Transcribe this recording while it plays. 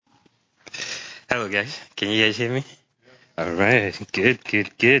Hello, guys. Can you guys hear me? All right.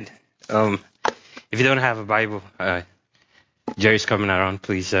 Good. Um, if you don't have a Bible, Jerry's coming around.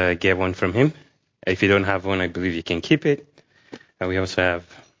 Please get one from him. If you don't have one, I believe you can keep it. And we also have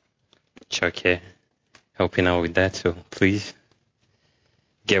Chuck here helping out with that. So please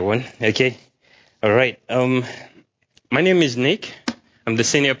get one. Okay. All right. My name is Nick. I'm the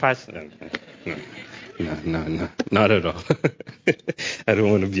senior pastor. No, not at all. I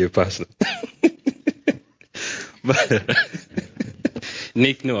don't want to be a pastor. But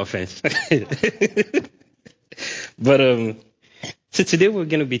Nick, no offense. But so today we're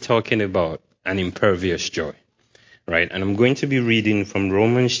going to be talking about an impervious joy, right? And I'm going to be reading from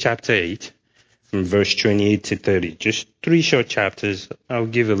Romans chapter 8, from verse 28 to 30. Just 3 short chapters. I'll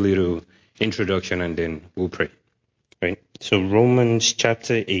give a little introduction and then we'll pray, right? So Romans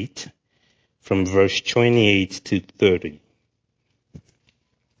chapter 8, from verse 28 to 30.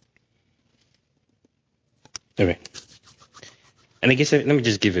 All right. And I guess let me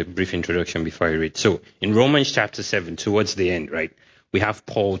just give a brief introduction before I read. So in Romans chapter 7, towards the end, right, we have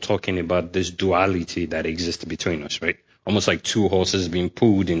Paul talking about this duality that exists between us, right? Almost like two horses being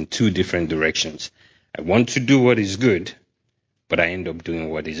pulled in two different directions. I want to do what is good, but I end up doing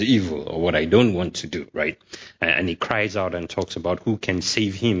what is evil or what I don't want to do, right? And he cries out and talks about who can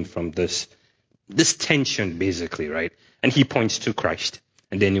save him from this tension, basically, right? And he points to Christ.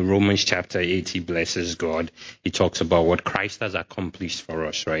 And then in Romans chapter 8, he blesses God. He talks about what Christ has accomplished for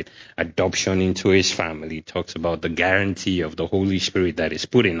us, right? Adoption into his family. He talks about the guarantee of the Holy Spirit that is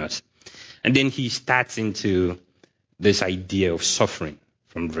put in us. And then he starts into this idea of suffering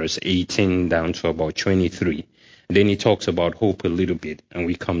from verse 18 down to about 23. And then he talks about hope a little bit, and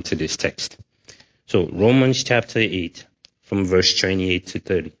we come to this text. So Romans chapter 8, from verse 28 to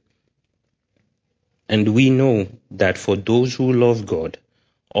 30. And we know that for those who love God,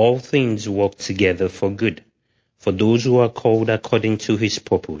 all things work together for good, for those who are called according to his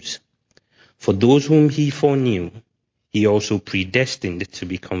purpose. For those whom he foreknew, he also predestined to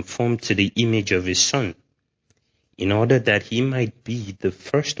be conformed to the image of his Son, in order that he might be the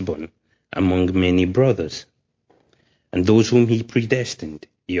firstborn among many brothers. And those whom he predestined,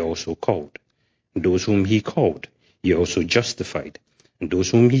 he also called. And those whom he called, he also justified. And those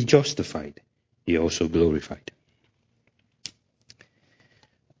whom he justified, he also glorified.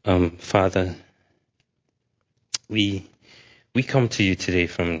 Father, we come to you today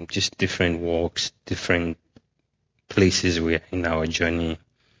from just different walks, different places we're in our journey.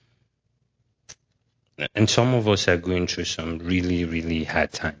 And some of us are going through some really, really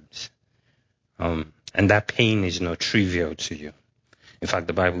hard times. And that pain is not trivial to you. In fact,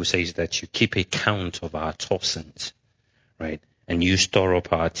 the Bible says that you keep a count of our tossings, right? And you store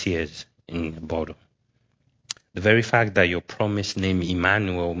up our tears in a bottle. The very fact that your promised name,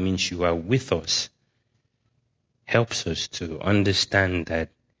 Emmanuel, means you are with us, helps us to understand that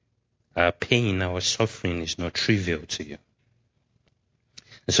our pain, our suffering is not trivial to you.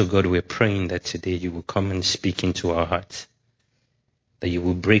 And so, God, we're praying that today you will come and speak into our hearts, that you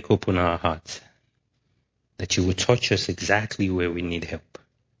will break open our hearts, that you will touch us exactly where we need help,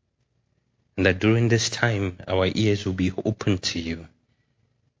 and that during this time our ears will be open to you,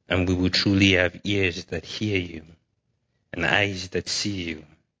 and we will truly have ears that hear you, and eyes that see you,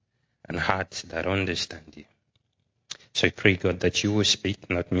 and hearts that understand you. So I pray, God, that you will speak,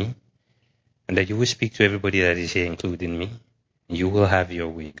 not me, and that you will speak to everybody that is here, including me. And you will have your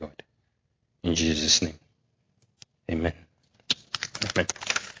way, God. In Jesus' name. Amen. Amen.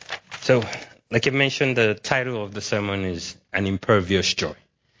 So, like I mentioned, the title of the sermon is An Impervious Joy.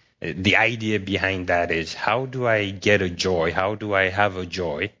 The idea behind that is, how do I get a joy? How do I have a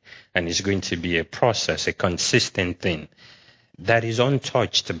joy? And it's going to be a process, a consistent thing that is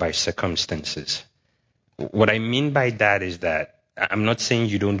untouched by circumstances. What I mean by that is that I'm not saying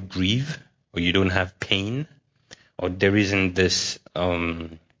you don't grieve or you don't have pain or there isn't this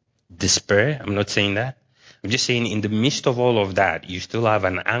despair. I'm not saying that. I'm just saying in the midst of all of that, you still have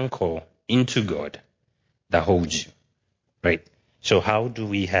an anchor into God that holds you, right? So how do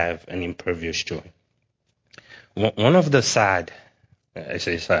we have an impervious joy? One of the sad, I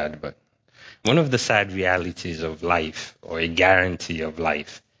say sad, but one of the sad realities of life, or a guarantee of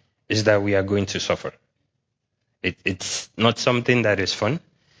life, is that we are going to suffer. It's not something that is fun.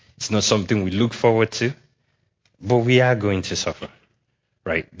 It's not something we look forward to, but we are going to suffer,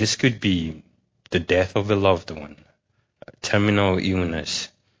 right? This could be the death of a loved one, terminal illness,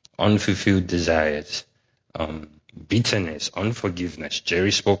 unfulfilled desires, bitterness, unforgiveness.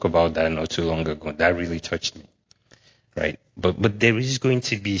 Jerry spoke about that not too long ago. That really touched me, right? But there is going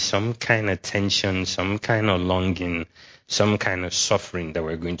to be some kind of tension, some kind of longing, some kind of suffering that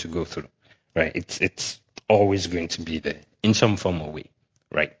we're going to go through. right? It's always going to be there in some form or way,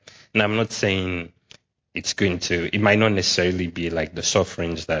 right? And I'm not saying it might not necessarily be like the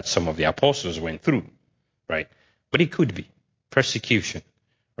sufferings that some of the apostles went through, right? But it could be persecution,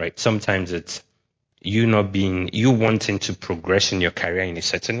 right? Sometimes it's you wanting to progress in your career in a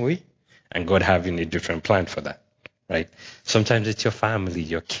certain way and God having a different plan for that, right? Sometimes it's your family,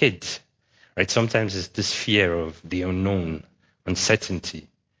 your kids, right? Sometimes it's this fear of the unknown, uncertainty,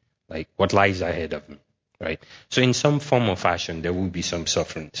 like what lies ahead of me, right? So in some form or fashion, there will be some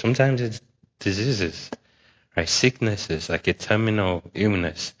suffering. Sometimes it's diseases, right? Sicknesses, like a terminal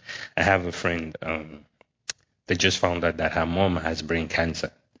illness. I have a friend that just found out that her mom has brain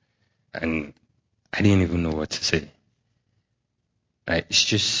cancer, and I didn't even know what to say. Right? It's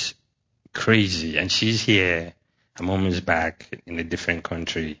just crazy. And she's here. Her mom is back in a different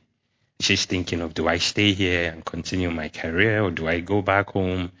country. She's thinking of, do I stay here and continue my career, or do I go back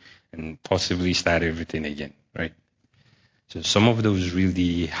home and possibly start everything again, right? So some of those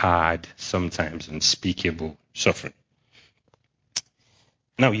really hard, sometimes unspeakable suffering.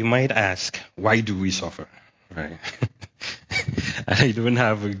 Now you might ask, why do we suffer, right? I don't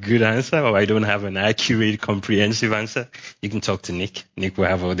have a good answer, or I don't have an accurate, comprehensive answer. You can talk to Nick. Nick will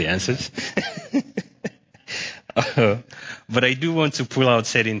have all the answers. But I do want to pull out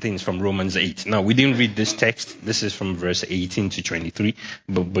certain things from Romans 8. Now, we didn't read this text. This is from verse 18 to 23,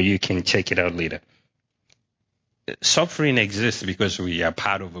 but you can check it out later. Suffering exists because we are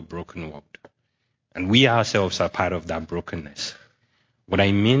part of a broken world. And we ourselves are part of that brokenness. What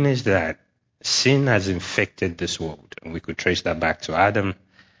I mean is that sin has infected this world, and we could trace that back to Adam.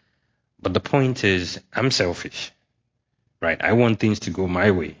 But the point is, I'm selfish, right? I want things to go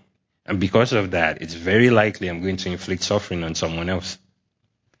my way. And because of that, it's very likely I'm going to inflict suffering on someone else,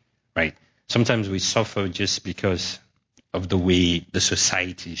 right? Sometimes we suffer just because of the way the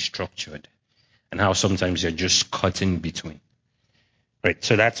society is structured and how sometimes you're just caught in between, right?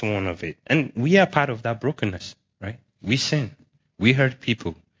 So that's one of it. And we are part of that brokenness, right? We sin. We hurt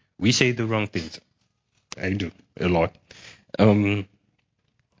people. We say the wrong things. I do a lot. And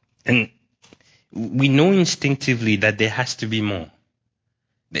we know instinctively that there has to be more.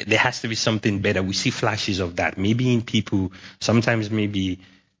 There has to be something better. We see flashes of that. Maybe in people, sometimes maybe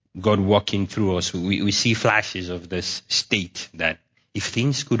God walking through us, we see flashes of this state that if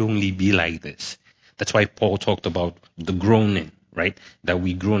things could only be like this. That's why Paul talked about the groaning, right? That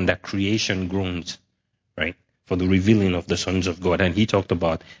we groan, that creation groans, right? For the revealing of the sons of God. And he talked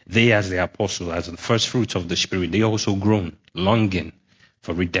about they as the apostle, as the first fruits of the Spirit, they also groan, longing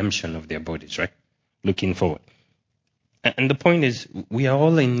for redemption of their bodies, right? Looking forward. And the point is, we are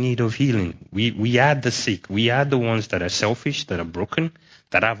all in need of healing. We are the sick. We are the ones that are selfish, that are broken,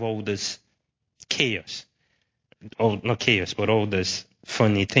 that have all this chaos. Not chaos, but all this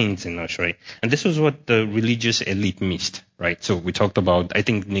funny things in us, right? And this was what the religious elite missed, right? So we talked about, I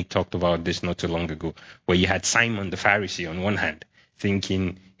think Nick talked about this not too long ago, where you had Simon the Pharisee on one hand,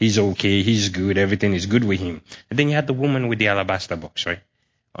 thinking he's okay, he's good, everything is good with him. And then you had the woman with the alabaster box, right?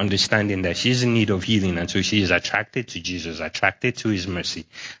 Understanding that she's in need of healing, and so she is attracted to Jesus, attracted to his mercy,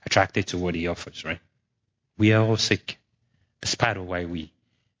 attracted to what he offers, right? We are all sick. That's part of why we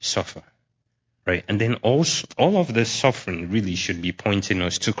suffer, right? And then also, all of this suffering really should be pointing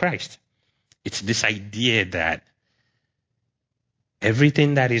us to Christ. It's this idea that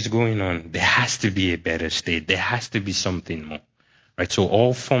everything that is going on, there has to be a better state. There has to be something more, right? So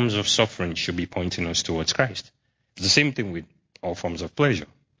all forms of suffering should be pointing us towards Christ. It's the same thing with all forms of pleasure.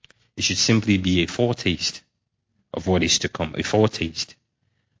 It should simply be a foretaste of what is to come, a foretaste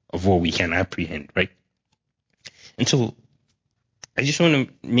of what we can apprehend, right? And so I just want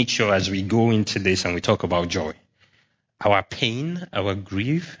to make sure as we go into this and we talk about joy, our pain, our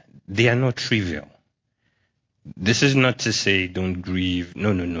grief, they are not trivial. This is not to say don't grieve.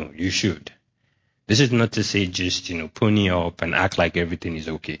 No, you should. This is not to say just, pony up and act like everything is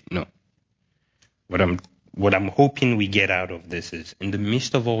okay. No. What I'm hoping we get out of this is, in the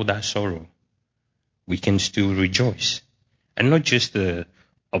midst of all that sorrow, we can still rejoice. And not just the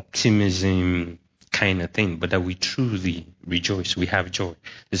optimism kind of thing, but that we truly rejoice. We have joy.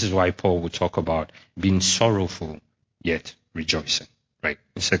 This is why Paul would talk about being sorrowful, yet rejoicing, right?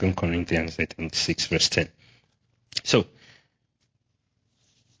 In 2 Corinthians, I think, 6 verse 10. So,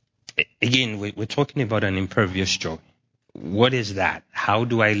 again, we're talking about an impervious joy. What is that? How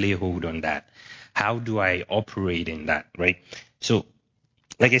do I lay hold on that? How do I operate in that, right? So,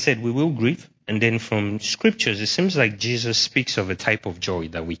 like I said, we will grieve. And then from scriptures, it seems like Jesus speaks of a type of joy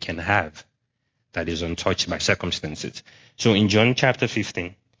that we can have that is untouched by circumstances. So in John chapter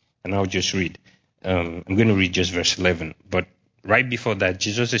 15, and I'll just read, I'm going to read just verse 11, but right before that,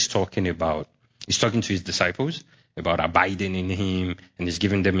 Jesus is talking to his disciples about abiding in him, and he's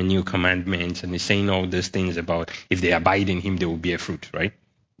giving them a new commandment, and he's saying all these things about if they abide in him, they will bear fruit, right?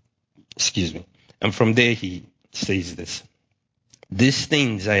 Excuse me. And from there he says this. These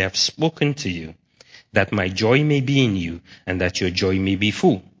things I have spoken to you, that my joy may be in you, and that your joy may be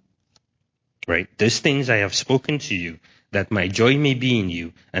full. Right? These things I have spoken to you, that my joy may be in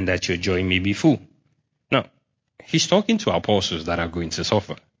you, and that your joy may be full. Now, he's talking to apostles that are going to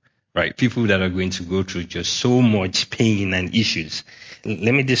suffer. Right? People that are going to go through just so much pain and issues.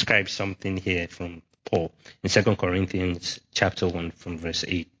 Let me describe something here from Paul in 2 Corinthians chapter 1 from verse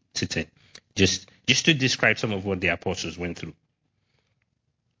 8 to 10. Just to describe some of what the apostles went through.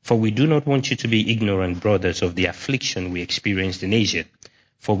 For we do not want you to be ignorant, brothers, of the affliction we experienced in Asia.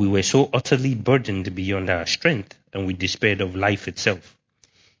 For we were so utterly burdened beyond our strength, and we despaired of life itself.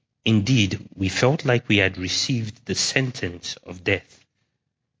 Indeed, we felt like we had received the sentence of death.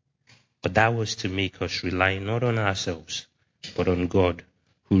 But that was to make us rely not on ourselves, but on God,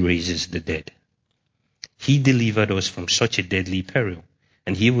 who raises the dead. He delivered us from such a deadly peril,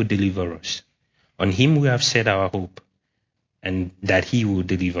 and he will deliver us. On him we have set our hope, and that he will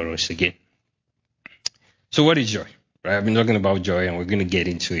deliver us again. So what is joy? Right? I've been talking about joy, and we're going to get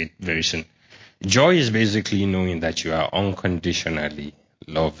into it very soon. Joy is basically knowing that you are unconditionally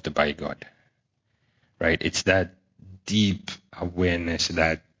loved by God. Right? It's that deep awareness,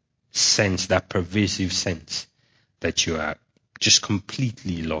 that sense, that pervasive sense that you are just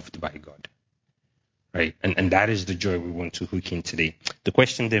completely loved by God. Right? And that is the joy we want to hook in today. The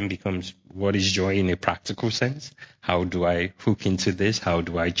question then becomes, what is joy in a practical sense? How do I hook into this? How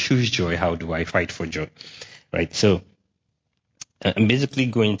do I choose joy? How do I fight for joy? Right? So I'm basically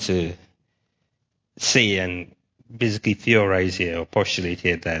going to say and basically theorize here or postulate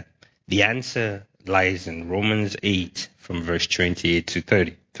here that the answer lies in Romans 8 from verse 28 to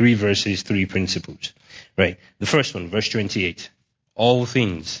 30. 3 verses, 3 principles. Right? The first one, verse 28. All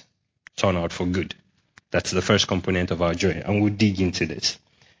things turn out for good. That's the first component of our joy. And we'll dig into this.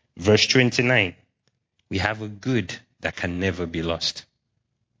 Verse 29. We have a good that can never be lost.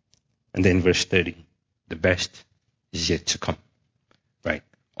 And then verse 30. The best is yet to come. Right?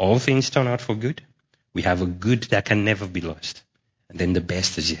 All things turn out for good. We have a good that can never be lost. And then the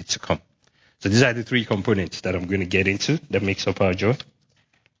best is yet to come. So these are the 3 components that I'm going to get into that makes up our joy.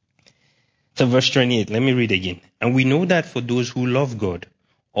 So verse 28, let me read again. And we know that for those who love God,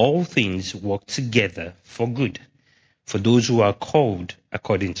 all things work together for good, for those who are called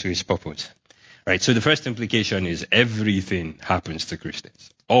according to his purpose. Right? So the first implication is everything happens to Christians.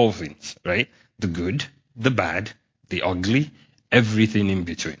 All things, right? The good, the bad, the ugly, everything in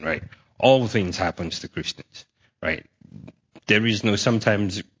between, right? All things happens to Christians, right? There is no,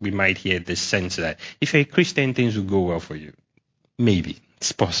 sometimes we might hear this sense that if you're a Christian, things will go well for you. Maybe.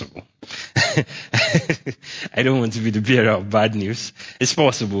 It's possible. I don't want to be the bearer of bad news. It's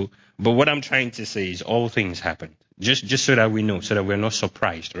possible. But what I'm trying to say is all things happen. Just so that we know, so that we're not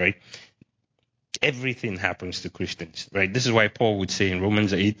surprised, right? Everything happens to Christians, right? This is why Paul would say in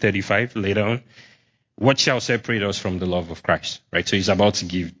Romans 8:35 later on, what shall separate us from the love of Christ, right? So he's about to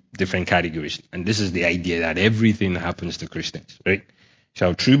give different categories. And this is the idea that everything happens to Christians, right?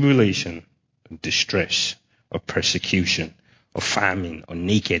 Shall tribulation, distress, or persecution, or famine, or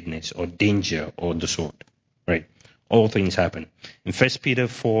nakedness, or danger, or the sword, right? All things happen. In 1 Peter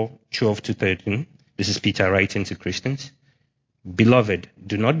 4:12-13, this is Peter writing to Christians. Beloved,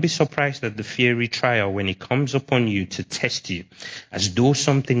 do not be surprised at the fiery trial when it comes upon you to test you, as though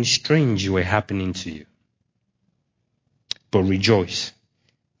something strange were happening to you. But rejoice.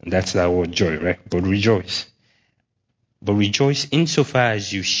 And that's that word joy, right? But rejoice. But rejoice insofar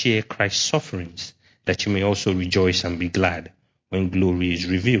as you share Christ's sufferings, that you may also rejoice and be glad when glory is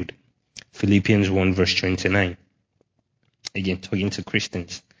revealed. Philippians 1 verse 29. Again, talking to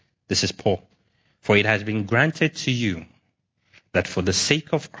Christians. This is Paul. For it has been granted to you that for the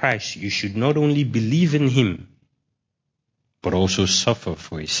sake of Christ you should not only believe in him, but also suffer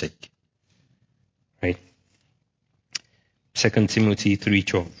for his sake. Right? 2 Timothy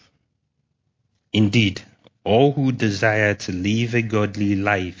 3:12. Indeed, all who desire to live a godly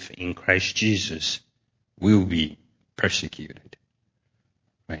life in Christ Jesus will be persecuted.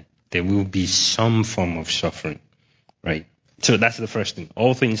 Right? There will be some form of suffering. Right? So that's the first thing.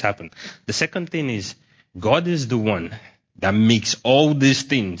 All things happen. The second thing is God is the one that makes all these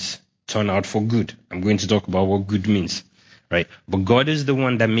things turn out for good. I'm going to talk about what good means. Right? But God is the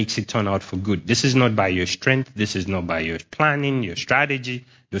one that makes it turn out for good. This is not by your strength. This is not by your planning, your strategy.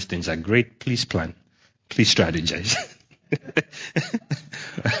 Those things are great. Please plan. Please strategize.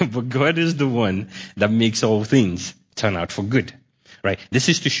 But God is the one that makes all things turn out for good, right? This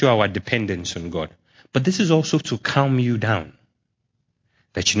is to show our dependence on God. But this is also to calm you down.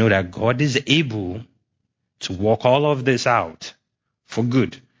 That you know that God is able to work all of this out for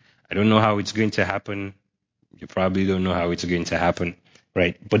good. I don't know how it's going to happen. You probably don't know how it's going to happen,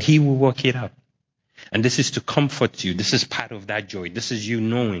 right? But He will work it out. And this is to comfort you. This is part of that joy. This is you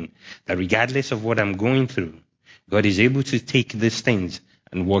knowing that regardless of what I'm going through, God is able to take these things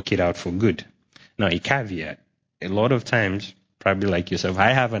and work it out for good. Now, a caveat. A lot of times, probably like yourself,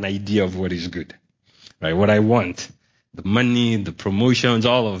 I have an idea of what is good, right? What I want, the money, the promotions,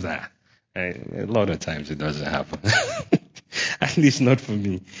 all of that. Right? A lot of times it doesn't happen. At least not for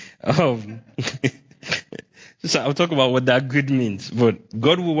me. So I'll talk about what that good means, but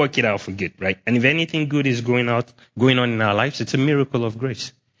God will work it out for good, right? And if anything good is going on in our lives, it's a miracle of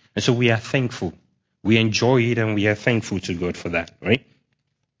grace. And so we are thankful. We enjoy it and we are thankful to God for that, right?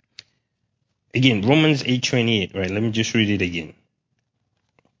 Again, Romans 8:28, right? Let me just read it again.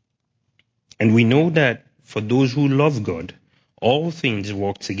 And we know that for those who love God, all things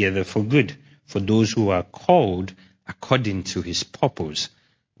work together for good, for those who are called according to His purpose.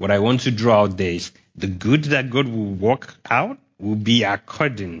 What I want to draw out there is the good that God will work out will be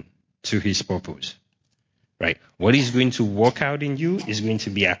according to His purpose, right? What He's going to work out in you is going to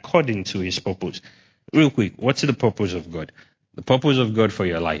be according to His purpose. Real quick, what's the purpose of God? The purpose of God for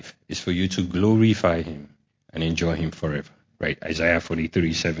your life is for you to glorify Him and enjoy Him forever, right? Isaiah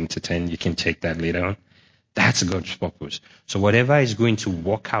 43:7-10, you can take that later on. That's God's purpose. So whatever is going to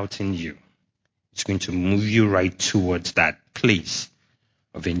work out in you, it's going to move you right towards that place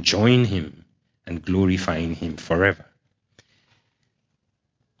of enjoying Him and glorifying Him forever.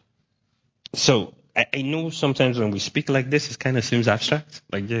 So I know sometimes when we speak like this, it kind of seems abstract.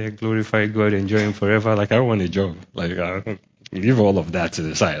 Like, yeah, glorify God, enjoy Him forever. Like, I want a job. Like, leave all of that to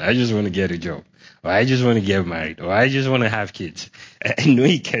the side. I just want to get a job. Or I just want to get married. Or I just want to have kids. I know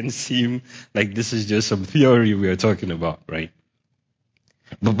it can seem like this is just some theory we are talking about, right?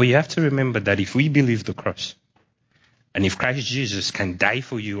 But you have to remember that if we believe the cross, and if Christ Jesus can die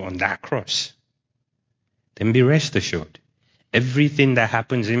for you on that cross, then be rest assured, everything that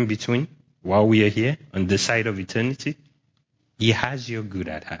happens in between, while we are here, on this side of eternity, He has your good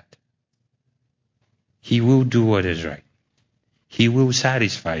at heart. He will do what is right. He will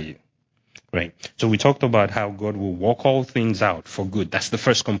satisfy you, right? So we talked about how God will work all things out for good. That's the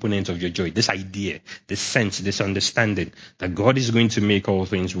first component of your joy. This idea, this sense, this understanding that God is going to make all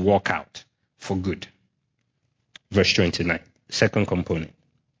things work out for good. Verse 29, second component.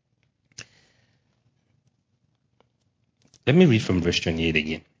 Let me read from verse 28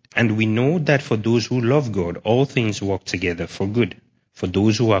 again. And we know that for those who love God, all things work together for good, for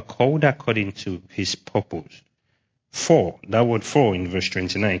those who are called according to His purpose. For, that word for in verse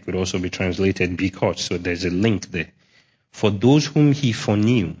 29 could also be translated because, so there's a link there. For those whom He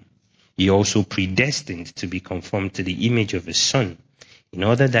foreknew, He also predestined to be conformed to the image of His Son, in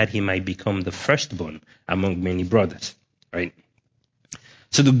order that He might become the firstborn among many brothers. Right?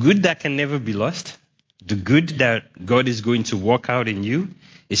 So the good that can never be lost, the good that God is going to work out in you,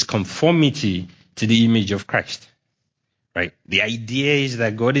 is conformity to the image of Christ. Right? The idea is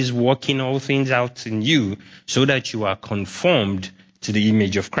that God is working all things out in you so that you are conformed to the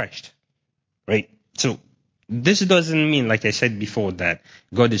image of Christ. Right? So this doesn't mean, like I said before, that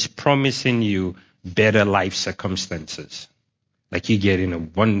God is promising you better life circumstances. Like you getting a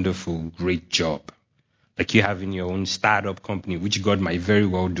wonderful, great job. Like you having your own startup company, which God might very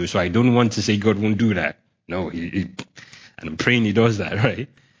well do. So I don't want to say God won't do that. No, and I'm praying He does that, right?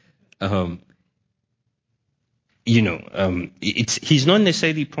 He's not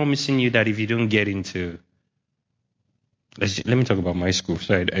necessarily promising you that if you don't get into, let me talk about my school,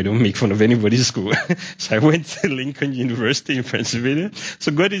 so I don't make fun of anybody's school. So I went to Lincoln University in Pennsylvania.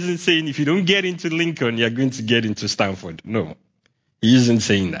 So God isn't saying if you don't get into Lincoln, you're going to get into Stanford. No, He isn't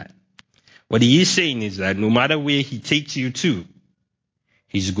saying that. What He is saying is that no matter where He takes you to,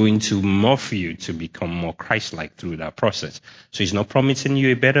 He's going to morph you to become more Christ-like through that process. So He's not promising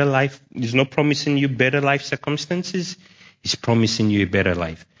you a better life. He's not promising you better life circumstances. He's promising you a better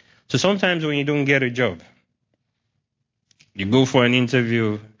life. So sometimes when you don't get a job, you go for an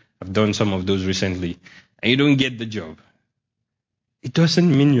interview. I've done some of those recently, and you don't get the job. It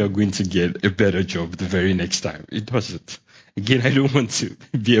doesn't mean you're going to get a better job the very next time. It doesn't. Again, I don't want to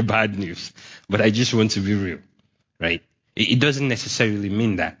be a bad news, but I just want to be real, right? It doesn't necessarily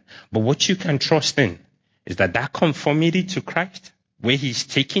mean that. But what you can trust in is that conformity to Christ, where He's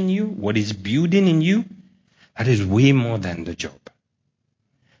taking you, what He's building in you, that is way more than the job.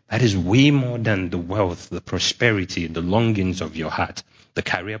 That is way more than the wealth, the prosperity, the longings of your heart. the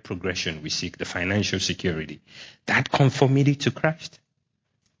career progression we seek, the financial security, that conformity to Christ.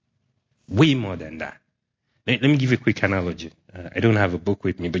 Way more than that. Let me give you a quick analogy. I don't have a book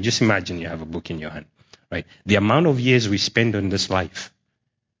with me, but just imagine you have a book in your hand, right? The amount of years we spend on this life,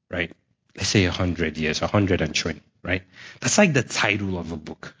 right? Let's say 100 years, 120, right? That's like the title of a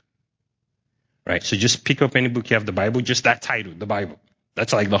book, right? So just pick up any book you have, the Bible, just that title, the Bible.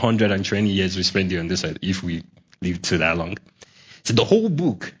 That's like the 120 years we spend here on this earth, if we live to that long. So the whole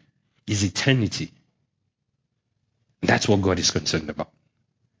book is eternity. That's what God is concerned about.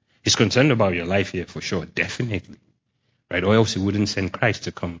 He's concerned about your life here for sure, definitely. Right? Or else he wouldn't send Christ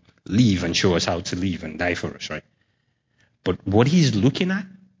to come live and show us how to live and die for us, right? But what he's looking at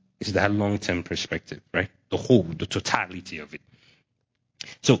is that long-term perspective, right? The whole, the totality of it.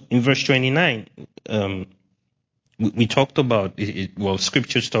 So in verse 29, we talked about,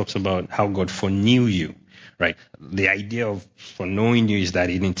 scriptures talks about how God foreknew you, right? The idea of foreknowing you is that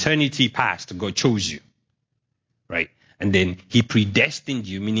in eternity past, God chose you, right? And then he predestined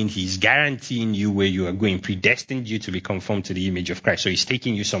you, meaning he's guaranteeing you where you are going, predestined you to be conformed to the image of Christ. So he's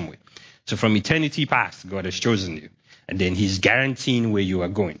taking you somewhere. So from eternity past, God has chosen you. And then he's guaranteeing where you are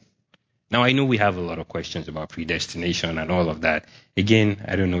going. Now, I know we have a lot of questions about predestination and all of that. Again,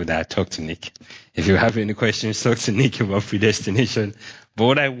 I don't know that. Talk to Nick. If you have any questions, talk to Nick about predestination. But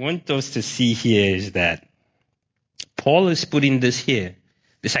what I want us to see here is that Paul is putting this here,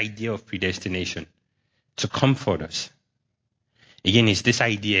 this idea of predestination, to comfort us. Again, it's this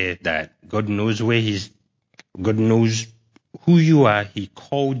idea that God knows God knows who you are. He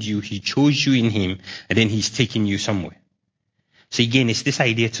called you. He chose you in him. And then he's taking you somewhere. So again, it's this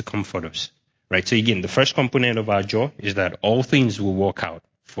idea to comfort us, right? So again, the first component of our joy is that all things will work out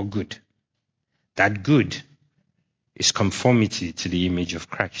for good. That good is conformity to the image of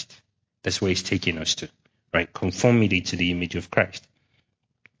Christ. That's where he's taking us to, right? Conformity to the image of Christ.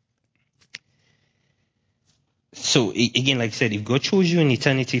 So again, like I said, if God chose you in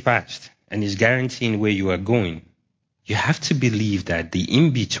eternity past and is guaranteeing where you are going, you have to believe that the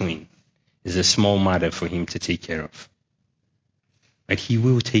in-between is a small matter for him to take care of. Right? He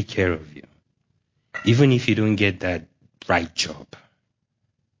will take care of you. Even if you don't get that right job.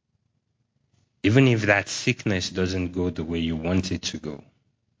 Even if that sickness doesn't go the way you want it to go.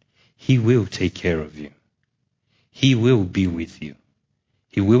 He will take care of you. He will be with you.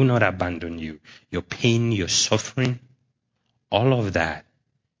 He will not abandon you. Your pain, your suffering, all of that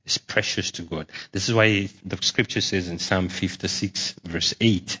is precious to God. This is why the scripture says in Psalm 56 verse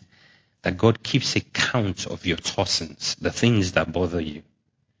 8 that God keeps a count of your tossings, the things that bother you,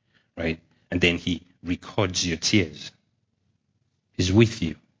 right? And then he records your tears. He's with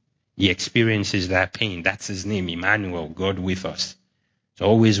you. He experiences that pain. That's his name, Emmanuel, God with us. He's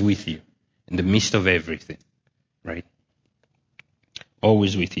always with you in the midst of everything, right?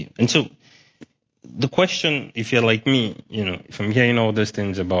 Always with you. And so the question, if you're like me, if I'm hearing all those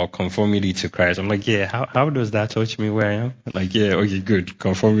things about conformity to Christ, I'm like, yeah, how does that touch me where I am? Like, yeah, okay, good.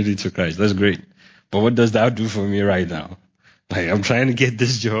 Conformity to Christ. That's great. But what does that do for me right now? Like, I'm trying to get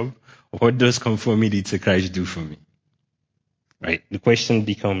this job. What does conformity to Christ do for me? Right? The question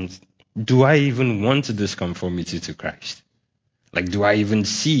becomes, do I even want this conformity to Christ? Like, do I even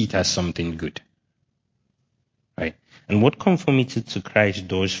see it as something good? Right? And what conformity to Christ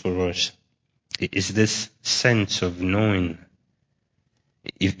does for us is this sense of knowing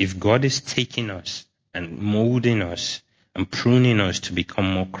if God is taking us and molding us and pruning us to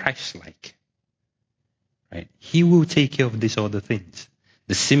become more Christ-like, right? He will take care of these other things.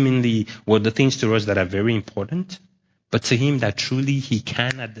 The things to us that are very important, but to him that truly he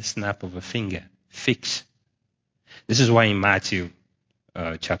can at the snap of a finger fix. This is why in Matthew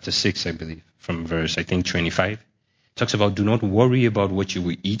chapter 6, I believe, from verse, 25, talks about do not worry about what you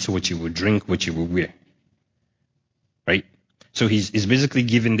will eat, what you will drink, what you will wear. Right? So he's basically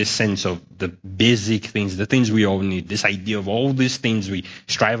giving this sense of the basic things, the things we all need, this idea of all these things we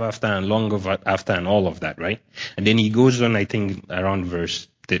strive after and long after and all of that, right? And then he goes on, I think, around verse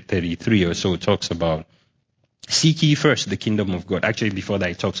 33 or so, talks about seek ye first the kingdom of God. Actually, before that,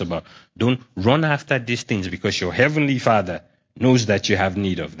 he talks about don't run after these things because your heavenly Father knows that you have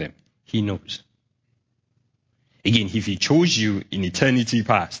need of them. He knows. Again, if he chose you in eternity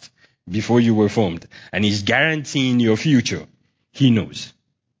past, before you were formed, and he's guaranteeing your future, he knows.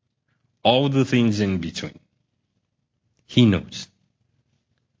 All the things in between. He knows.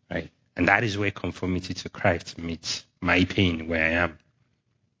 Right? And that is where conformity to Christ meets my pain where I am.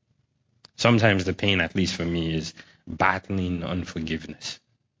 Sometimes the pain, at least for me, is battling unforgiveness.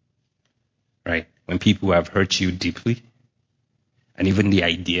 Right? When people have hurt you deeply, and even the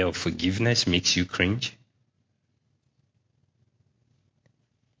idea of forgiveness makes you cringe.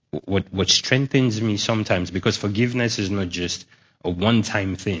 what strengthens me sometimes, because forgiveness is not just a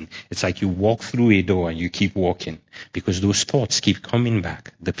one-time thing. It's like you walk through a door and you keep walking, because those thoughts keep coming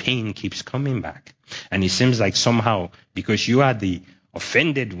back. The pain keeps coming back. And it seems like somehow, because you are the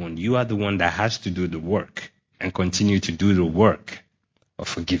offended one, you are the one that has to do the work and continue to do the work of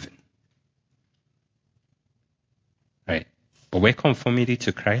forgiving. Right? But where conformity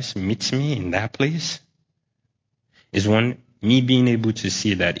to Christ meets me in that place is me being able to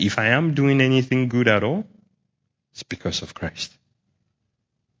see that if I am doing anything good at all, it's because of Christ.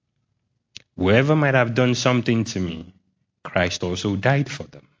 Whoever might have done something to me, Christ also died for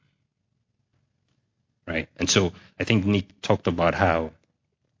them. Right? And so I think Nick talked about how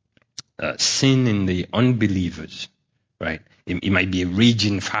sin in the unbelievers, right? It might be a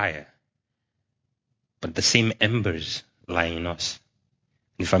raging fire, but the same embers lie in us.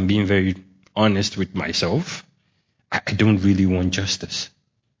 If I'm being very honest with myself, I don't really want justice.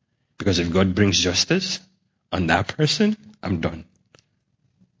 Because if God brings justice on that person, I'm done.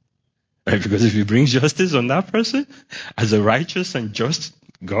 Right? Because if he brings justice on that person, as a righteous and just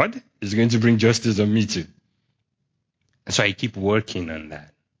God, is going to bring justice on me too. And so I keep working on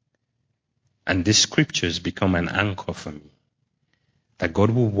that. And these scriptures become an anchor for me. That God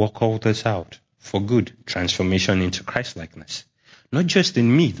will work all this out for good, transformation into Christ-likeness. Not just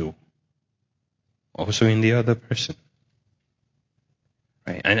in me though, also in the other person.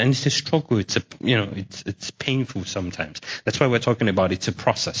 Right? And it's a struggle. It's painful sometimes. That's why we're talking about it's a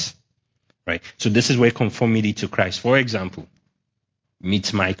process. Right? So this is where conformity to Christ, for example,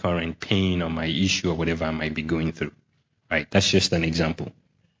 meets my current pain or my issue or whatever I might be going through. Right? That's just an example.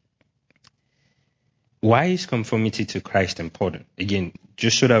 Why is conformity to Christ important? Again,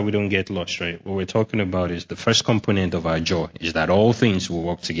 just so that we don't get lost, right? What we're talking about is the first component of our joy is that all things will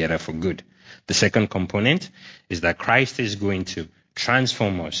work together for good. The second component is that Christ is going to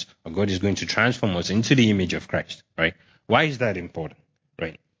transform us, or God is going to transform us into the image of Christ, right? Why is that important,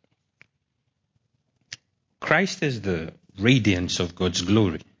 right? Christ is the radiance of God's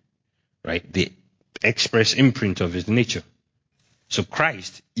glory, right? The express imprint of his nature. So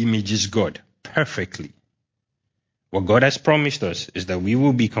Christ images God perfectly. What God has promised us is that we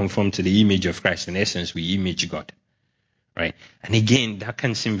will be conformed to the image of Christ. In essence, we image God, right? And again, that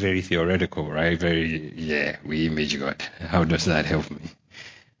can seem very theoretical, right? We image God. How does that help me?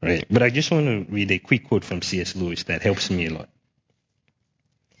 Right? But I just want to read a quick quote from C.S. Lewis that helps me a lot.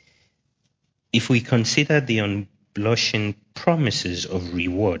 If we consider the unblushing promises of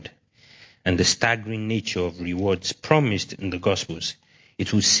reward and the staggering nature of rewards promised in the Gospels,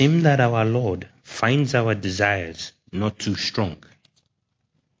 it will seem that our Lord finds our desires not too strong,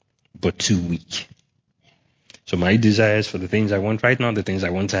 but too weak. So my desires for the things I want right now, the things I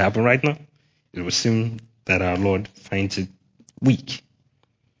want to happen right now, it will seem that our Lord finds it weak.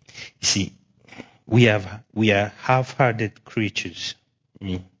 You see, we are half-hearted creatures,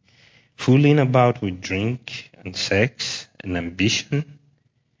 fooling about with drink and sex and ambition,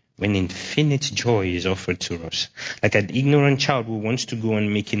 when infinite joy is offered to us. Like an ignorant child who wants to go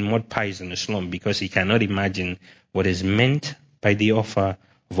on making mud pies in the slum because he cannot imagine what is meant by the offer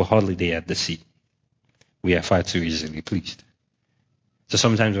of a holiday at the sea. We are far too easily pleased. So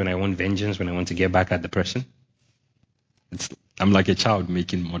sometimes when I want vengeance, when I want to get back at the person, I'm like a child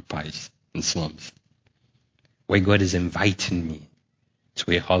making mud pies in slums, where God is inviting me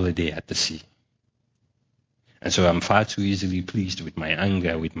to a holiday at the sea. And so I'm far too easily pleased with my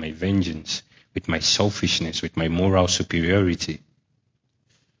anger, with my vengeance, with my selfishness, with my moral superiority,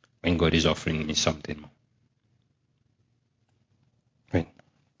 when God is offering me something more. Right.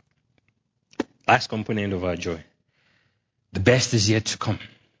 Last component of our joy. The best is yet to come.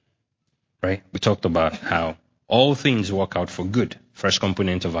 Right? We talked about how all things work out for good. First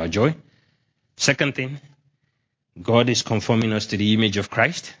component of our joy. Second thing, God is conforming us to the image of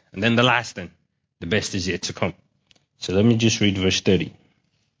Christ. And then the last thing, the best is yet to come. So let me just read verse 30.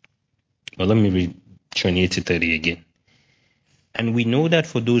 Well, let me read 28 to 30 again. And we know that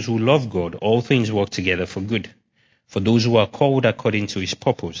for those who love God, all things work together for good. For those who are called according to his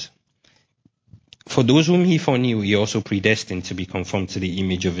purpose. For those whom he foreknew, he also predestined to be conformed to the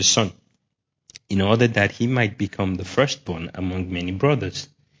image of his Son, in order that he might become the firstborn among many brothers.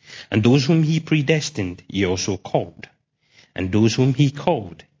 And those whom he predestined, he also called. And those whom he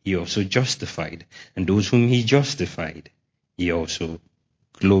called, he also justified. And those whom he justified, he also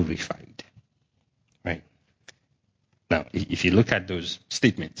glorified. Right? Now, if you look at those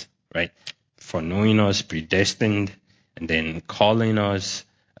statements, right? For knowing us, predestined, and then calling us,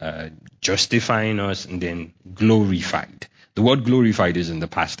 justifying us, and then glorified. The word glorified is in the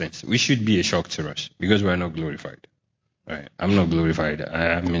past tense, which should be a shock to us because we are not glorified. Right? I'm not glorified.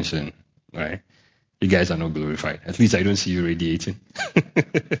 I am mentioned. Right? You guys are not glorified. At least I don't see you radiating.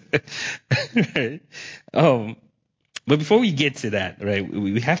 Right? But before we get to that, right,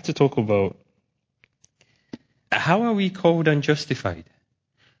 we have to talk about how are we called and justified?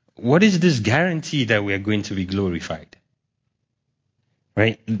 What is this guarantee that we are going to be glorified?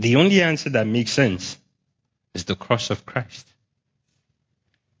 Right? The only answer that makes sense is the cross of Christ.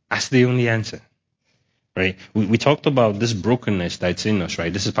 That's the only answer. Right? We talked about this brokenness that's in us,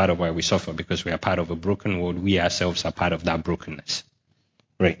 right? This is part of why we suffer, because we are part of a broken world. We ourselves are part of that brokenness.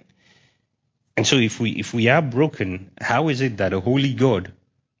 Right? And so if we are broken, how is it that a holy God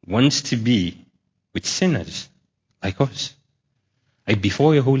wants to be with sinners like us? Like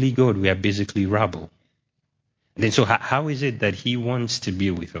before a holy God, we are basically rabble. And then so how is it that he wants to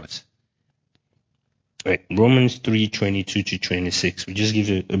be with us? Right. Romans 3:22 to 26. We just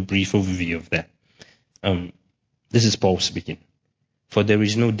give a brief overview of that. This is Paul speaking. For there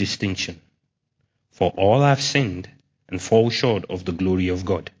is no distinction. For all have sinned and fall short of the glory of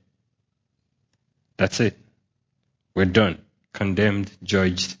God. That's it. We're done. Condemned,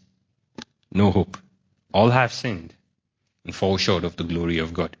 judged, no hope. All have sinned and fall short of the glory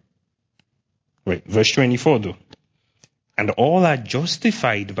of God. Right. Verse 24 though. And all are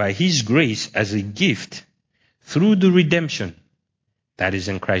justified by his grace as a gift through the redemption that is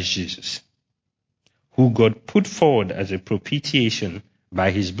in Christ Jesus, who God put forward as a propitiation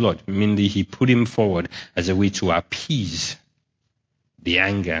by his blood. Mainly he put him forward as a way to appease the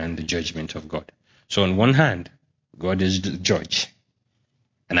anger and the judgment of God. So on one hand, God is the judge.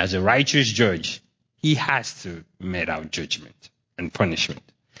 And as a righteous judge, he has to mete out judgment and punishment.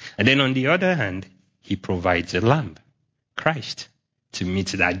 And then on the other hand, he provides a lamb, Christ, to meet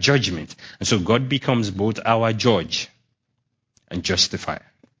that judgment. And so God becomes both our judge and justifier.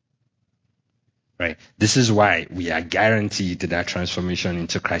 Right? This is why we are guaranteed that transformation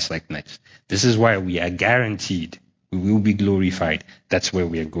into Christ-likeness. This is why we are guaranteed we will be glorified. That's where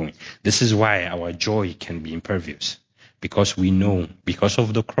we are going. This is why our joy can be impervious. Because we know, because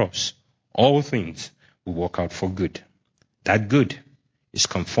of the cross, all things will work out for good. That good is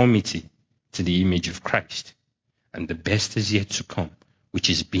conformity to the image of Christ. And the best is yet to come, which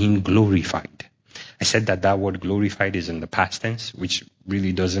is being glorified. I said that word glorified is in the past tense, which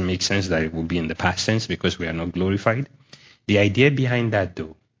really doesn't make sense that it will be in the past tense because we are not glorified. The idea behind that,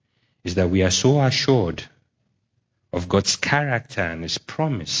 though, is that we are so assured of God's character and his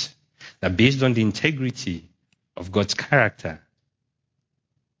promise that based on the integrity of God's character,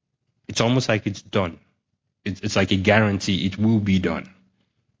 it's almost like it's done. It's like a guarantee it will be done.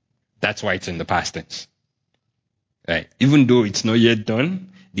 That's why it's in the past tense. Right? Even though it's not yet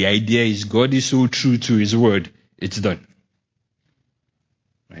done, the idea is God is so true to his word, it's done.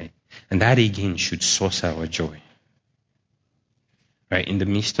 Right? And that again should source our joy. Right? In the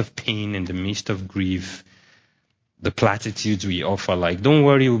midst of pain, in the midst of grief, the platitudes we offer, like, don't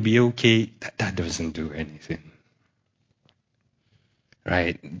worry, it will be okay, that doesn't do anything.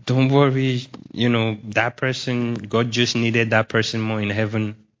 Right? Don't worry, that person, God just needed that person more in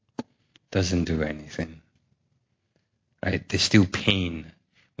heaven, doesn't do anything. Right? There's still pain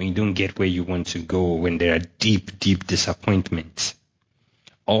when you don't get where you want to go, when there are deep, deep disappointments.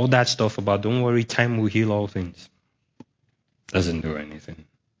 All that stuff about don't worry, time will heal all things. Doesn't do anything.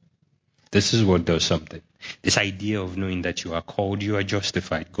 This is what does something. This idea of knowing that you are called, you are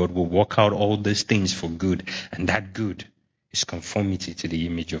justified. God will work out all these things for good. And that good is conformity to the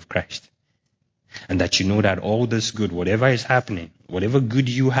image of Christ. And that you know that all this good, whatever is happening, whatever good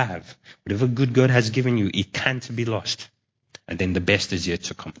you have, whatever good God has given you, it can't be lost. And then the best is yet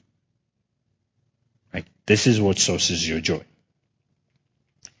to come. Right? This is what sources your joy.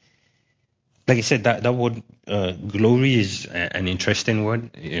 Like I said, that word glory is an interesting word.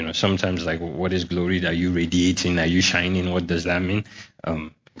 Sometimes like, what is glory? Are you radiating? Are you shining? What does that mean?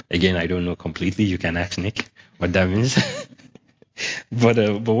 Again, I don't know completely. You can ask Nick what that means.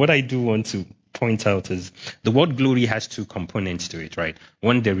 But what I do want to point out is the word glory has two components to it, right?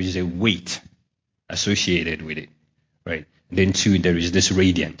 One, there is a weight associated with it, right? Then two, there is this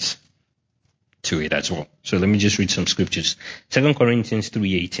radiance to it as well. So let me just read some scriptures. 2 Corinthians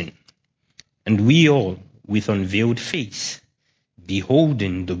 3:18. And we all, with unveiled face,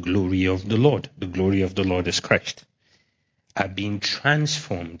 beholding the glory of the Lord is Christ, are being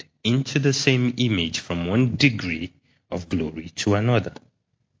transformed into the same image from one degree of glory to another.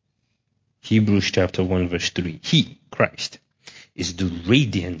 Hebrews chapter 1 verse 3. He, Christ, is the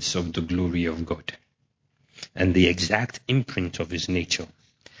radiance of the glory of God and the exact imprint of his nature.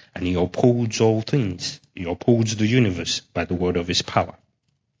 And he upholds all things. He upholds the universe by the word of his power.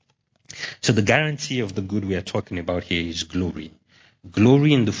 So the guarantee of the good we are talking about here is glory.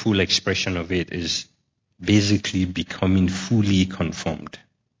 Glory in the full expression of it is basically becoming fully conformed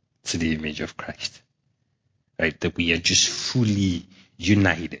to the image of Christ. Right? That we are just fully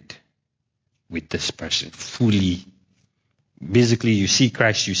united with this person. Fully. Basically, you see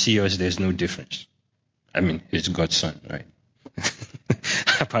Christ, you see us, there's no difference. I mean, he's God's son, right?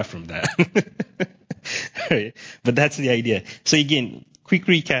 Apart from that. Right? But that's the idea. So again, quick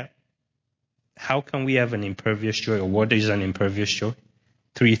recap. How can we have an impervious joy, or what is an impervious joy?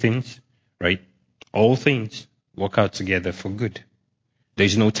 3 things, right? All things work out together for good.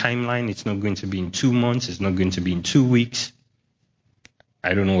 There's no timeline. It's not going to be in 2 months. It's not going to be in 2 weeks.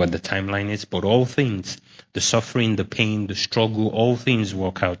 I don't know what the timeline is, but all things, the suffering, the pain, the struggle, all things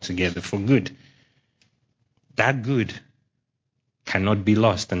work out together for good. That good cannot be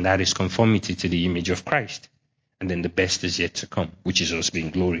lost, and that is conformity to the image of Christ. And then the best is yet to come, which is us being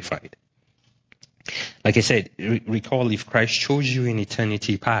glorified. Like I said, recall if Christ chose you in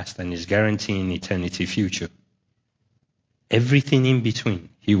eternity past and is guaranteeing eternity future, everything in between,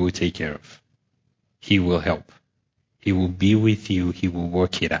 he will take care of. He will help. He will be with you. He will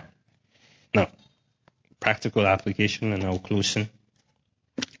work it out. Now, practical application, and I'll close soon.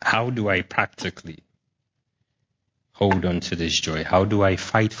 How do I practically hold on to this joy? How do I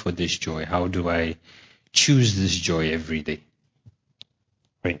fight for this joy? How do I choose this joy every day?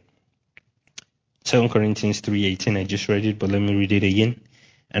 Right. 2 Corinthians 3:18, I just read it, but let me read it again.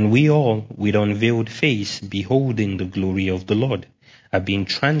 And we all, with unveiled face, beholding the glory of the Lord, are being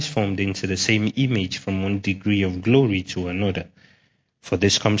transformed into the same image from one degree of glory to another. For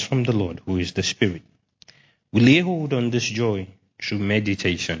this comes from the Lord, who is the Spirit. We lay hold on this joy through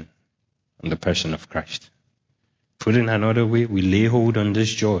meditation on the person of Christ. Put in another way, we lay hold on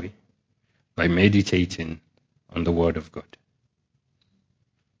this joy by meditating on the Word of God.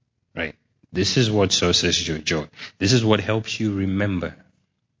 Right? This is what sources your joy. This is what helps you remember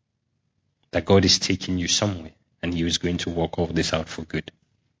that God is taking you somewhere and He is going to work all this out for good.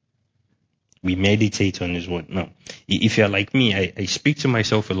 We meditate on His Word. Now, if you're like me, I speak to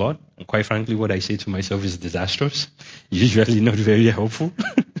myself a lot, and quite frankly, what I say to myself is disastrous. Usually not very helpful.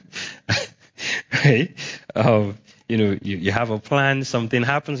 Right? You have a plan, something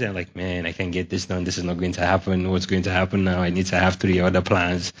happens, and you're like, man, I can't get this done. This is not going to happen. What's going to happen now? I need to have 3 other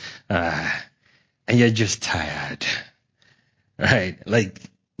plans. And you're just tired. Right? Like,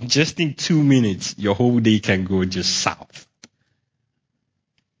 just in 2 minutes, your whole day can go just south.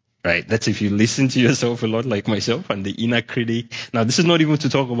 Right? That's if you listen to yourself a lot like myself and the inner critic. Now, this is not even to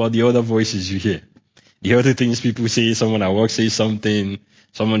talk about the other voices you hear. The other things people say, someone at work says something,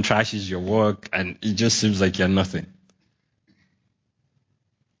 someone trashes your work, and it just seems like you're nothing.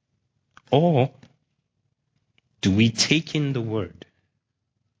 Or do we take in the Word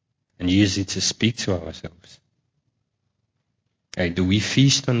and use it to speak to ourselves? Right? Do we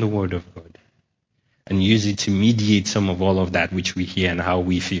feast on the Word of God and use it to mediate some of all of that which we hear and how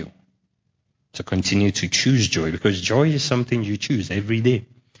we feel? To continue to choose joy, because joy is something you choose every day.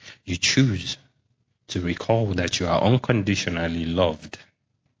 You choose to recall that you are unconditionally loved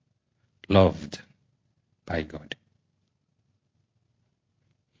by God.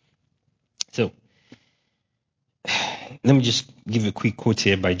 So, let me just give a quick quote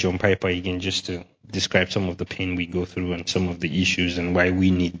here by John Piper again, just to describe some of the pain we go through and some of the issues and why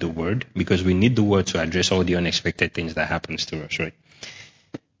we need the Word, because we need the Word to address all the unexpected things that happens to us, right?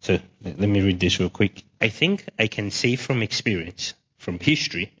 So let me read this real quick. I think I can say from experience, from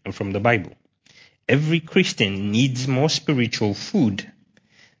history, and from the Bible, every Christian needs more spiritual food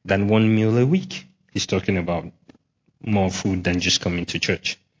than 1 meal a week. He's talking about more food than just coming to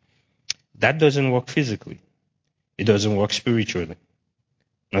church. That doesn't work physically. It doesn't work spiritually.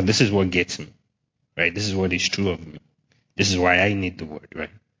 Now, this is what gets me, right? This is what is true of me. This is why I need the Word, right?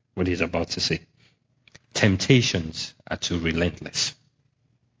 What he's about to say. Temptations are too relentless.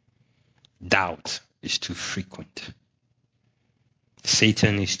 Doubt is too frequent.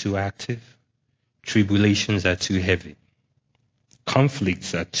 Satan is too active. Tribulations are too heavy.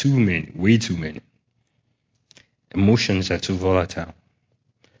 Conflicts are too many, way too many. Emotions are too volatile.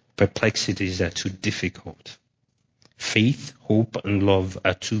 Perplexities are too difficult. Faith, hope, and love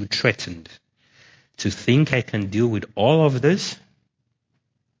are too threatened. To think I can deal with all of this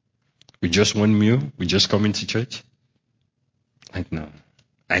with just 1 meal, with just coming to church? Like, no,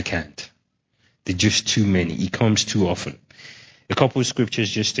 I can't. They're just too many. It comes too often. A couple of scriptures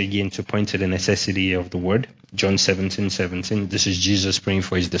just again to point to the necessity of the Word. John 17:17. This is Jesus praying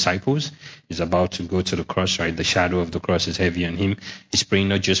for his disciples. He's about to go to the cross, right? The shadow of the cross is heavy on him. He's praying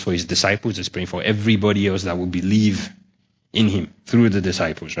not just for his disciples, he's praying for everybody else that will believe in him through the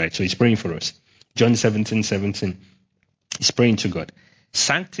disciples, right? So he's praying for us. John 17:17. He's praying to God.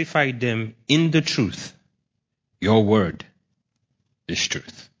 Sanctify them in the truth. Your word is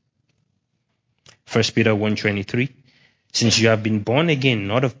truth. 1 Peter 1:23. Since you have been born again,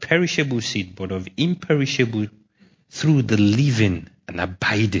 not of perishable seed, but of imperishable, through the living and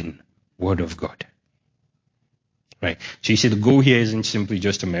abiding word of God. Right. So you see, the goal here isn't simply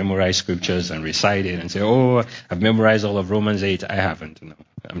just to memorize scriptures and recite it and say, oh, I've memorized all of Romans 8. I haven't. No,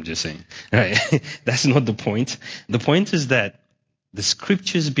 I'm just saying. Right. That's not the point. The point is that the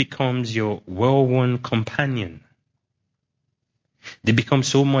scriptures becomes your well-worn companion. They become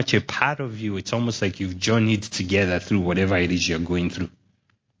so much a part of you, it's almost like you've journeyed together through whatever it is you're going through.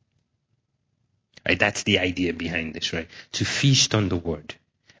 Right? That's the idea behind this, right? To feast on the word.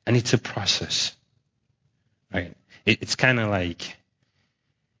 And it's a process. Right? It's kind of like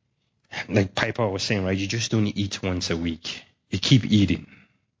Piper was saying, right? You just don't eat once a week. You keep eating.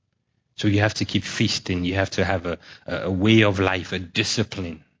 So you have to keep feasting. You have to have a way of life, a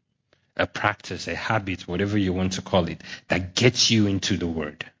discipline, a practice, a habit, whatever you want to call it, that gets you into the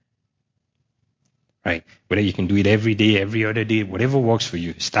word. Right? Whether you can do it every day, every other day, whatever works for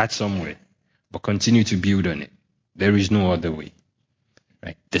you, start somewhere, but continue to build on it. There is no other way.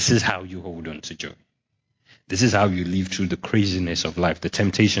 Right? This is how you hold on to joy. This is how you live through the craziness of life, the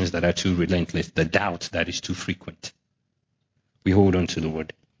temptations that are too relentless, the doubt that is too frequent. We hold on to the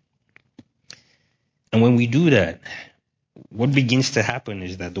word. And when we do that, what begins to happen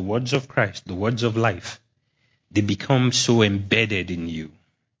is that the words of Christ, the words of life, they become so embedded in you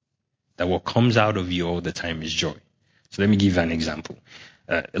that what comes out of you all the time is joy. So let me give you an example.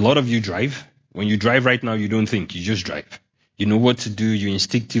 A lot of you drive. When you drive right now, you don't think, you just drive. You know what to do. You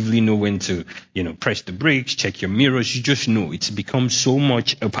instinctively know when to, press the brakes, check your mirrors. You just know. It's become so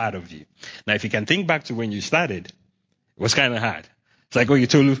much a part of you. Now, if you can think back to when you started, it was kind of hard. It's like, you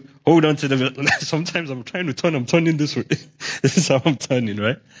told me, hold on to the, sometimes I'm trying to turn, I'm turning this way. This is how I'm turning,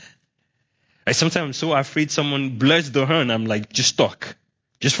 right? Sometimes I'm so afraid someone blurs the horn. I'm like, just stuck,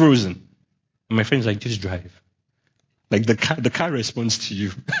 just frozen. And my friend's like, just drive. Like the car responds to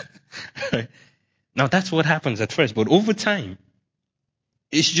you. Right? Now that's what happens at first, but over time,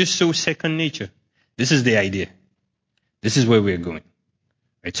 it's just so second nature. This is the idea. This is where we're going.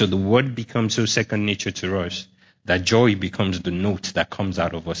 Right? So the word becomes so second nature to us that joy becomes the note that comes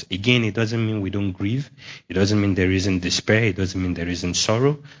out of us. Again, it doesn't mean we don't grieve. It doesn't mean there isn't despair. It doesn't mean there isn't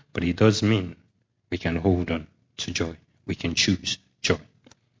sorrow. But it does mean we can hold on to joy. We can choose joy.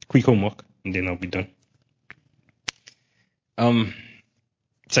 Quick homework, and then I'll be done.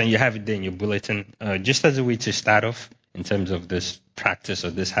 So you have it there in your bulletin. Just as a way to start off in terms of this practice or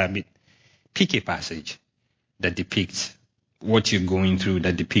this habit, pick a passage that depicts what you're going through,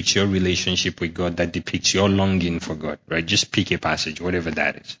 that depicts your relationship with God, that depicts your longing for God, right? Just pick a passage, whatever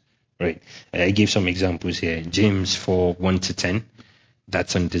that is, right? I gave some examples here. James 4:1-10,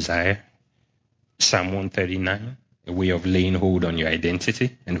 that's on desire. Psalm 139, a way of laying hold on your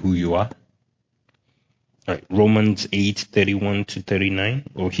identity and who you are. Right. Romans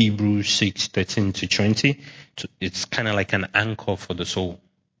 8:31-39 or Hebrews 6:13-20. It's kind of like an anchor for the soul.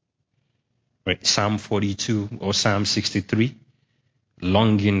 Right. Psalm 42 or Psalm 63,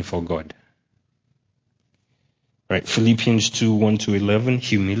 longing for God. Right. Philippians 2:1-11,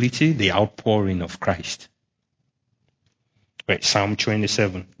 humility, the outpouring of Christ. Right. Psalm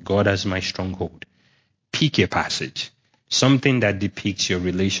 27, God as my stronghold. Pick a passage. Something that depicts your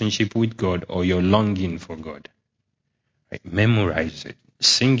relationship with God or your longing for God. Right? Memorize it.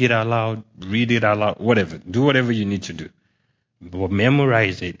 Sing it out loud. Read it out loud. Whatever. Do whatever you need to do. But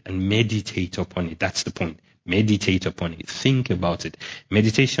memorize it and meditate upon it. That's the point. Meditate upon it. Think about it.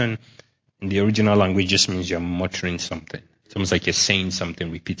 Meditation in the original language just means you're muttering something. It's almost like you're saying something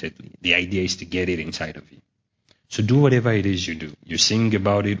repeatedly. The idea is to get it inside of you. So do whatever it is you do. You sing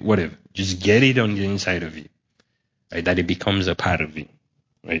about it, whatever. Just get it on the inside of you. Right, that it becomes a part of you,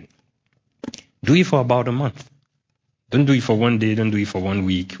 right? Do it for about a month. Don't do it for one day. Don't do it for 1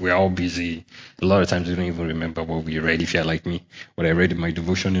 week. We're all busy. A lot of times we don't even remember what we read. If you're like me, what I read in my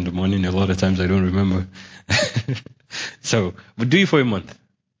devotion in the morning, a lot of times I don't remember. But do it for a month.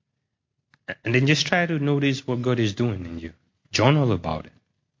 And then just try to notice what God is doing in you. Journal about it.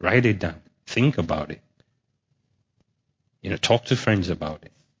 Write it down. Think about it. Talk to friends about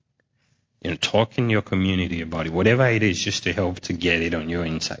it. Talk in your community about it, whatever it is, just to help to get it on your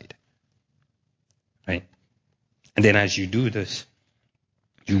inside. Right? And then as you do this,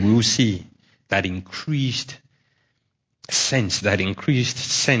 you will see that increased sense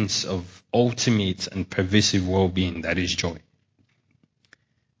of ultimate and pervasive well-being that is joy.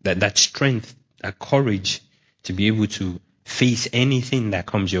 That strength, that courage to be able to face anything that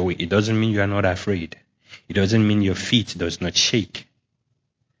comes your way. It doesn't mean you are not afraid. It doesn't mean your feet does not shake.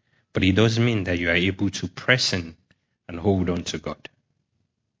 But it does mean that you are able to press in and hold on to God,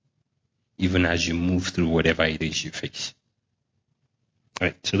 even as you move through whatever it is you face. All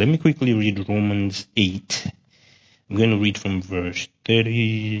right, so let me quickly read Romans 8. I'm going to read from verse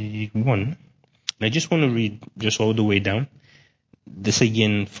 31. And I just want to read just all the way down. This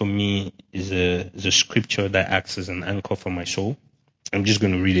again, for me, is a scripture that acts as an anchor for my soul. I'm just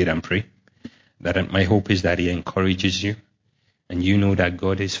going to read it and pray. That my hope is that it encourages you. And you know that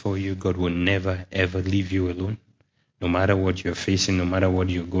God is for you. God will never, ever leave you alone. No matter what you're facing, no matter what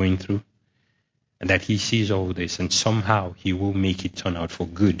you're going through. And that he sees all this. And somehow he will make it turn out for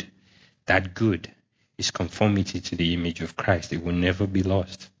good. That good is conformity to the image of Christ. It will never be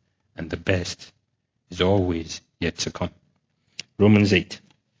lost. And the best is always yet to come. Romans 8,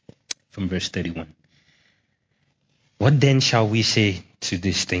 from verse 31. What then shall we say to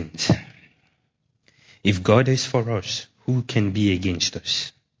these things? If God is for us, who can be against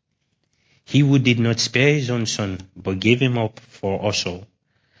us? He who did not spare his own son, but gave him up for us all,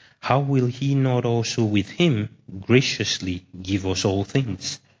 how will he not also with him graciously give us all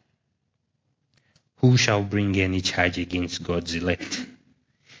things? Who shall bring any charge against God's elect?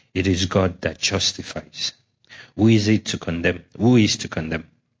 It is God that justifies. Who is it to condemn? Who is to condemn?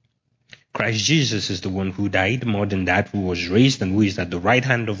 Christ Jesus is the one who died, more than that, who was raised, and who is at the right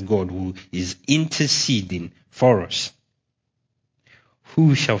hand of God, who is interceding for us.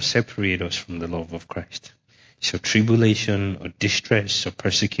 Who shall separate us from the love of Christ? Shall tribulation or distress or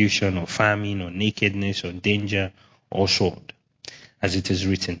persecution or famine or nakedness or danger or sword? As it is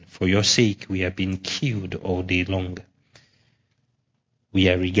written, for your sake we are being killed all day long. We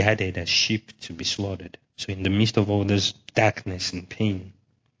are regarded as sheep to be slaughtered. So in the midst of all this darkness and pain,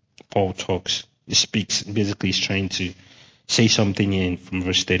 Paul talks, he speaks, basically he's trying to say something in from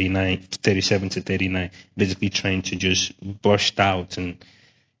verse 37 to 39, basically trying to just burst out and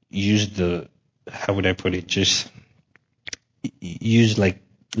use how would I put it, just use like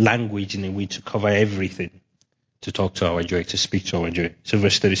language in a way to cover everything, to talk to our joy, to speak to our joy. So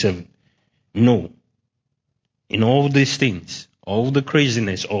verse 37, no, in all these things, all the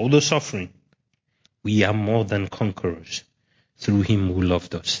craziness, all the suffering, we are more than conquerors through him who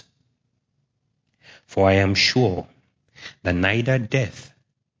loved us. For I am sure that neither death,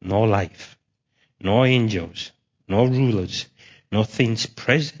 nor life, nor angels, nor rulers, nor things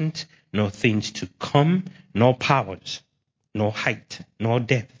present, nor things to come, nor powers, nor height, nor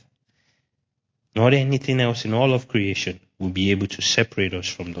depth, nor anything else in all of creation will be able to separate us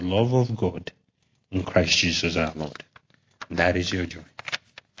from the love of God in Christ Jesus our Lord. That is your joy.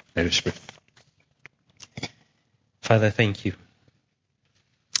 Let us pray. Father, thank you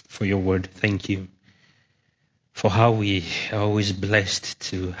for your word. Thank you for how we are always blessed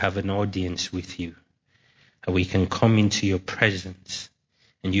to have an audience with you. How we can come into your presence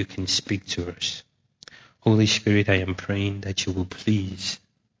and you can speak to us. Holy Spirit, I am praying that you will please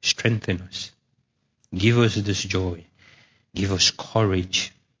strengthen us. Give us this joy. Give us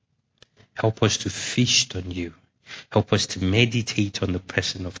courage. Help us to feast on you. Help us to meditate on the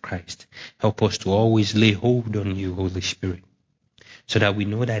person of Christ. Help us to always lay hold on you, Holy Spirit, so that we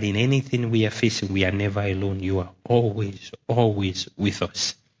know that in anything we are facing, we are never alone. You are always, always with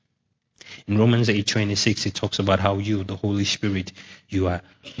us. In Romans 8:26, it talks about how you, the Holy Spirit, you are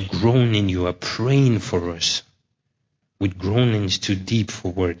groaning, you are praying for us with groanings too deep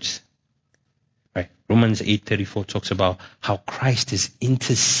for words. Right? Romans 8:34 talks about how Christ is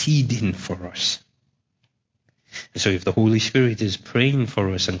interceding for us. And so if the Holy Spirit is praying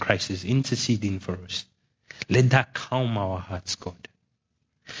for us and Christ is interceding for us, let that calm our hearts, God.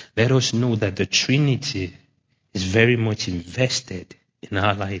 Let us know that the Trinity is very much invested in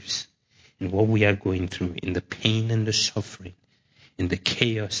our lives, in what we are going through, in the pain and the suffering, in the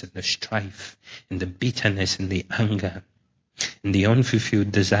chaos and the strife, in the bitterness and the anger, in the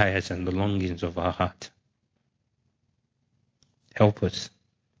unfulfilled desires and the longings of our heart. Help us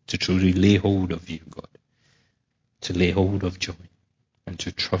to truly lay hold of you, God, to lay hold of joy and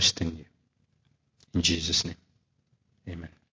to trust in you. In Jesus' name, amen.